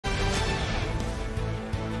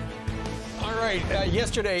right,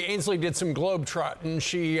 yesterday Ainsley did some globetrotting.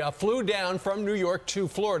 She flew down from New York to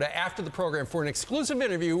Florida after the program for an exclusive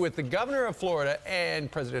interview with the governor of Florida and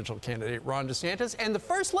presidential candidate Ron DeSantis and the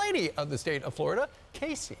first lady of the state of Florida,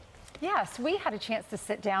 Casey. Yes, we had a chance to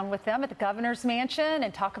sit down with them at the governor's mansion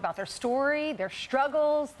and talk about their story, their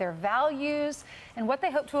struggles, their values, and what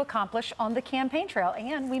they hope to accomplish on the campaign trail.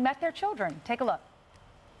 And we met their children. Take a look.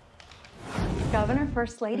 Governor,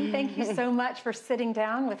 First Lady, thank you so much for sitting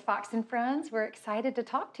down with Fox and Friends. We're excited to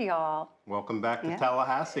talk to y'all. Welcome back to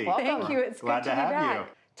Tallahassee. Thank you. It's glad good to be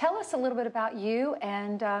back. Tell us a little bit about you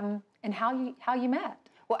and how you met.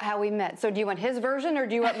 Well, how we met. So do you want his version or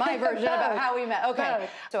do you want my version about how we met? Okay.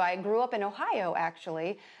 So I grew up in Ohio,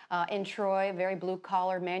 actually, in Troy, a very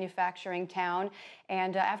blue-collar manufacturing town.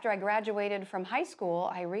 And after I graduated from high school,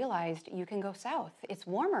 I realized you can go south. It's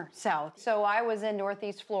warmer south. So I was in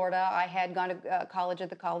Northeast Florida. I had gone to college at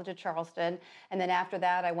the College of Charleston. And then after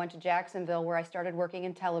that, I went to Jacksonville, where I started working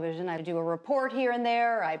in television. I would do a report here and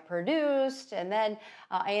there. I produced. And then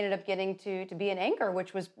I ended up getting to be an anchor,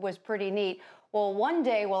 which was pretty neat. Well, one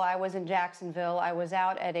day while I was in Jacksonville, I was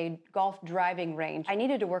out at a golf driving range. I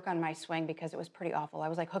needed to work on my swing because it was pretty awful. I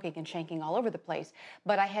was like hooking and shanking all over the place.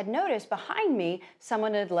 But I had noticed behind me,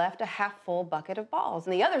 someone had left a half-full bucket of balls.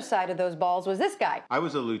 And the other side of those balls was this guy. I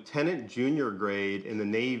was a lieutenant junior grade in the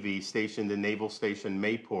Navy, stationed in Naval Station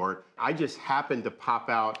Mayport. I just happened to pop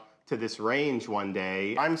out to this range one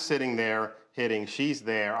day. I'm sitting there hitting, she's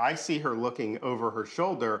there. I see her looking over her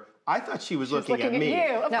shoulder. I thought she was looking at me.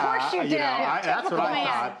 You. Of course you did. That's what I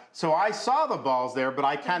thought. So I saw the balls there, but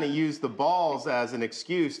I kind of used the balls as an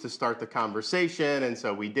excuse to start the conversation, and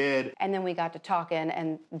so we did. And then we got to talking,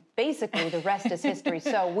 and basically the rest is history.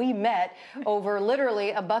 So we met over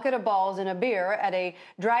literally a bucket of balls and a beer at a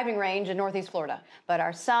driving range in Northeast Florida. But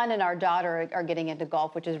our son and our daughter are getting into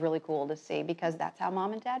golf, which is really cool to see because that's how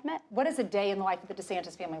Mom and Dad met. What does a day in the life of the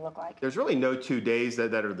DeSantis family look like? There's really no 2 days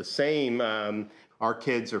that are the same. Our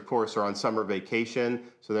kids, of course, are on summer vacation,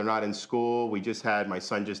 so they're not in school. My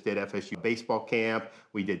son just did FSU baseball camp.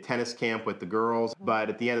 We did tennis camp with the girls. But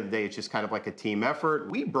at the end of the day, it's just kind of like a team effort.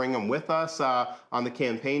 We bring them with us on the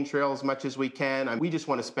campaign trail as much as we can. We just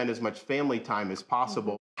want to spend as much family time as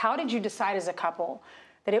possible. How did you decide as a couple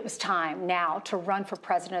that it was time now to run for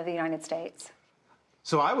president of the United States?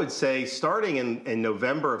 So I would say starting in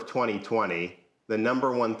November of 2020, the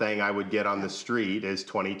number one thing I would get on the street is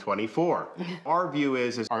 2024. Our view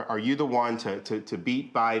is are you the one to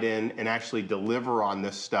beat Biden and actually deliver on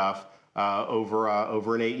this stuff over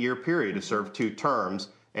an 8-year period, to serve 2 terms?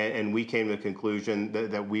 And we came to the conclusion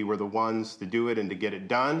that we were the ones to do it and to get it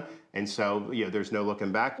done. And so, there's no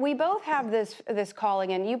looking back. We both have this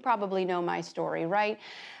calling, and you probably know my story, right?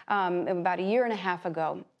 About a year and a half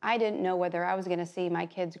ago, I didn't know whether I was going to see my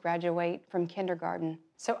kids graduate from kindergarten.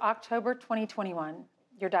 So October 2021,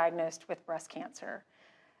 you're diagnosed with breast cancer.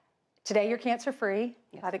 Today, you're cancer-free,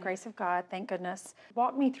 by the grace of God, thank goodness.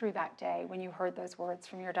 Walk me through that day when you heard those words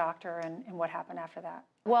from your doctor and what happened after that.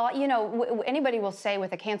 Well, anybody will say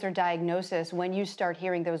with a cancer diagnosis, when you start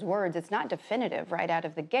hearing those words, it's not definitive right out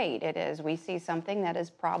of the gate. It is, we see something that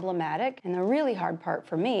is problematic. And the really hard part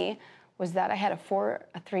for me was that I had a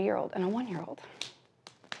 3-year-old and a 1-year-old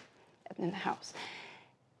in the house.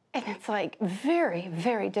 And it's like very,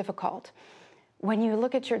 very difficult when you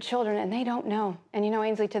look at your children and they don't know. And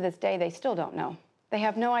Ainsley, to this day, they still don't know. They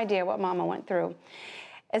have no idea what Mama went through.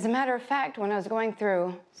 As a matter of fact, when I was going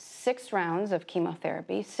through 6 rounds of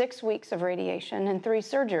chemotherapy, 6 weeks of radiation, and 3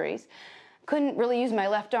 surgeries, couldn't really use my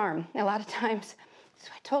left arm a lot of times. So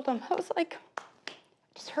I told him, I was like, I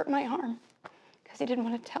just hurt my arm, because he didn't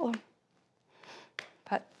want to tell him.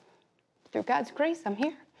 But through God's grace, I'm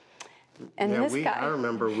here. And this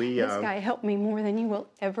guy helped me more than you will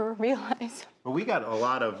ever realize. Well, we got a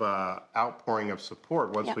lot of outpouring of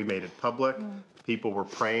support once we made it public. People were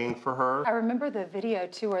praying for her. I remember the video,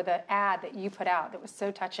 too, or the ad that you put out that was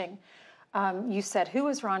so touching. You said, who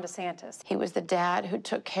was Ron DeSantis? He was the dad who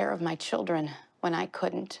took care of my children when I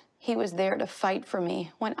couldn't. He was there to fight for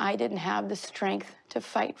me when I didn't have the strength to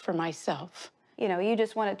fight for myself. You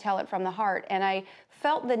just want to tell it from the heart. And I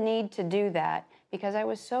felt the need to do that because I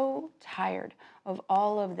was so tired of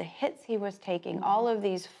all of the hits he was taking, all of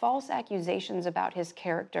these false accusations about his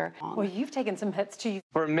character. Well, you've taken some hits too.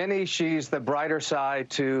 For many, she's the brighter side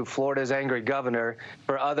to Florida's angry governor.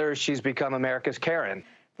 For others, she's become America's Karen.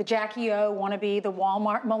 The Jackie O wannabe, the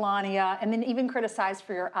Walmart Melania, and then even criticized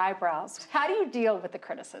for your eyebrows. How do you deal with the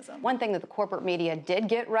criticism? One thing that the corporate media did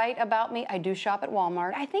get right about me, I do shop at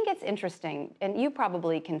Walmart. I think it's interesting, and you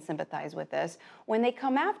probably can sympathize with this, when they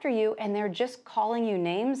come after you and they're just calling you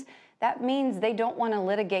names, that means they don't want to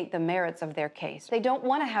litigate the merits of their case. They don't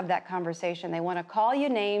want to have that conversation. They want to call you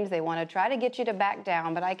names. They want to try to get you to back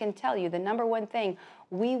down. But I can tell you the number one thing,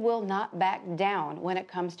 we will not back down when it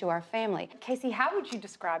comes to our family. Casey, how would you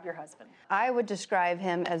describe your husband? I would describe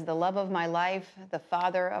him as the love of my life, the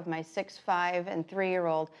father of my 6'5" and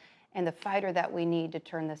 3-year-old, and the fighter that we need to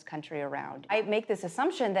turn this country around. I make this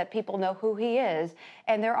assumption that people know who he is,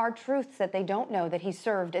 and there are truths that they don't know, that he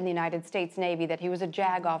served in the United States Navy, that he was a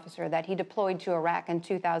JAG officer, that he deployed to Iraq in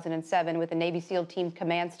 2007 with the Navy SEAL Team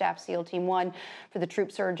Command Staff, SEAL Team 1, for the troop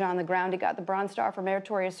surge on the ground. He got the Bronze Star for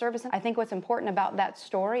meritorious service. I think what's important about that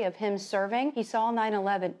story of him serving, he saw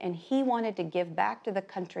 9/11, and he wanted to give back to the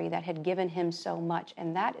country that had given him so much,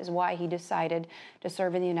 and that is why he decided to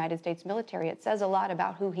serve in the United States military. It says a lot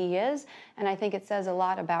about who he is, and I think it says a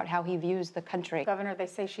lot about how he views the country. Governor, they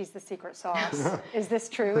say she's the secret sauce. Is this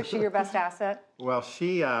true? Is she your best asset? Well,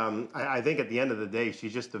 she, I think at the end of the day,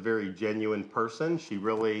 she's just a very genuine person. She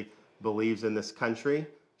really believes in this country.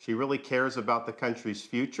 She really cares about the country's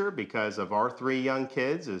future because of our 3 young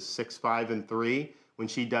kids, is 6, 5, and 3. When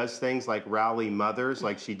she does things like rally mothers,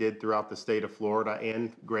 like she did throughout the state of Florida,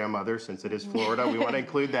 and grandmothers, since it is Florida, we want to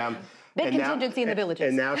include them. Big contingency in the villages.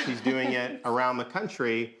 And now she's doing it around the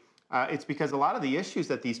country. It's because a lot of the issues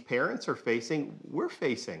that these parents are facing, we're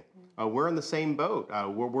facing. We're in the same boat.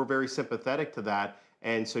 We're very sympathetic to that.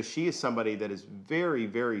 And so she is somebody that is very,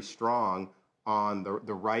 very strong on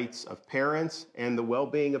the rights of parents and the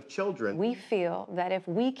well-being of children. We feel that if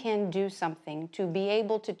we can do something to be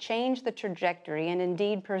able to change the trajectory and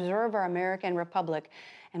indeed preserve our American Republic,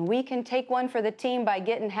 and we can take one for the team by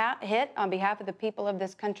getting hit on behalf of the people of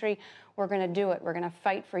this country, we're going to do it. We're going to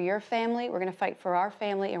fight for your family, we're going to fight for our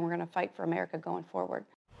family, and we're going to fight for America going forward.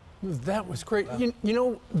 That was great. You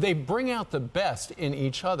know, they bring out the best in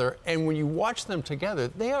each other, and when you watch them together,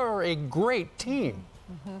 they are a great team.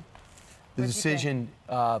 Mm-hmm. The decision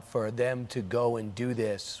for them to go and do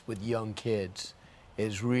this with young kids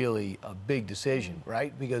is really a big decision,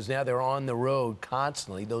 right? Because now they're on the road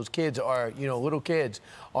constantly. Those kids are, you know, little kids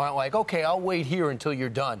aren't like, okay, I'll wait here until you're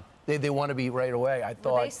done. They want to be right away. I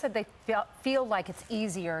thought. Well, they said they feel like it's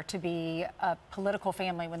easier to be a political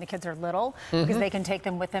family when the kids are little because they can take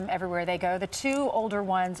them with them everywhere they go. The 2 older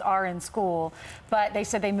ones are in school, but they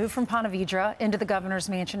said they moved from Ponte Vedra into the governor's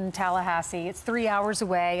mansion in Tallahassee. It's 3 hours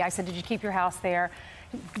away. I said, did you keep your house there?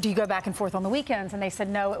 Do you go back and forth on the weekends? And they said,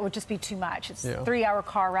 no, it would just be too much. It's a 3-hour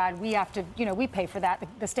car ride. We have to, you know, we pay for that.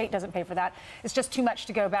 The state doesn't pay for that. It's just too much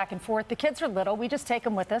to go back and forth. The kids are little. We just take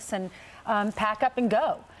them with us and pack up and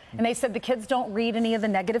go. And they said the kids don't read any of the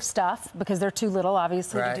negative stuff because they're too little,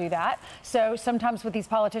 obviously, to do that. So sometimes with these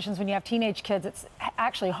politicians, when you have teenage kids, it's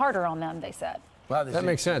actually harder on them, they said. Wow, that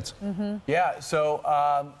makes sense. Yeah, so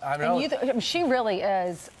I know. And she really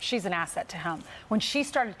is, she's an asset to him. When she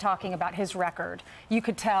started talking about his record, you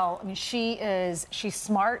could tell, I mean, she's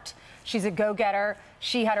smart, she's a go-getter.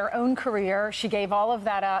 She had her own career. She gave all of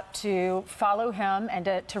that up to follow him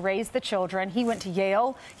and to raise the children. He went to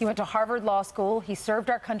Yale. He went to Harvard Law School. He served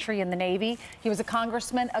our country in the Navy. He was a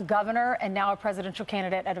congressman, a governor, and now a presidential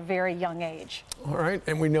candidate at a very young age. All right,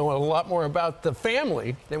 and we know a lot more about the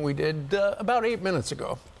family than we did about 8 minutes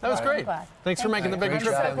ago. That was great. Thanks for making the big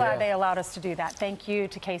trip. I'm so glad they allowed us to do that. Thank you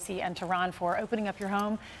to Casey and to Ron for opening up your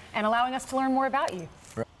home and allowing us to learn more about you.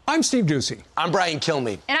 I'm Steve Ducey. I'm Brian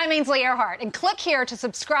Kilmeade. And I'm Ainsley Earhardt. And click here to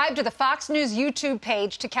subscribe to the Fox News YouTube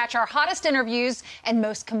page to catch our hottest interviews and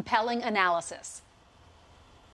most compelling analysis.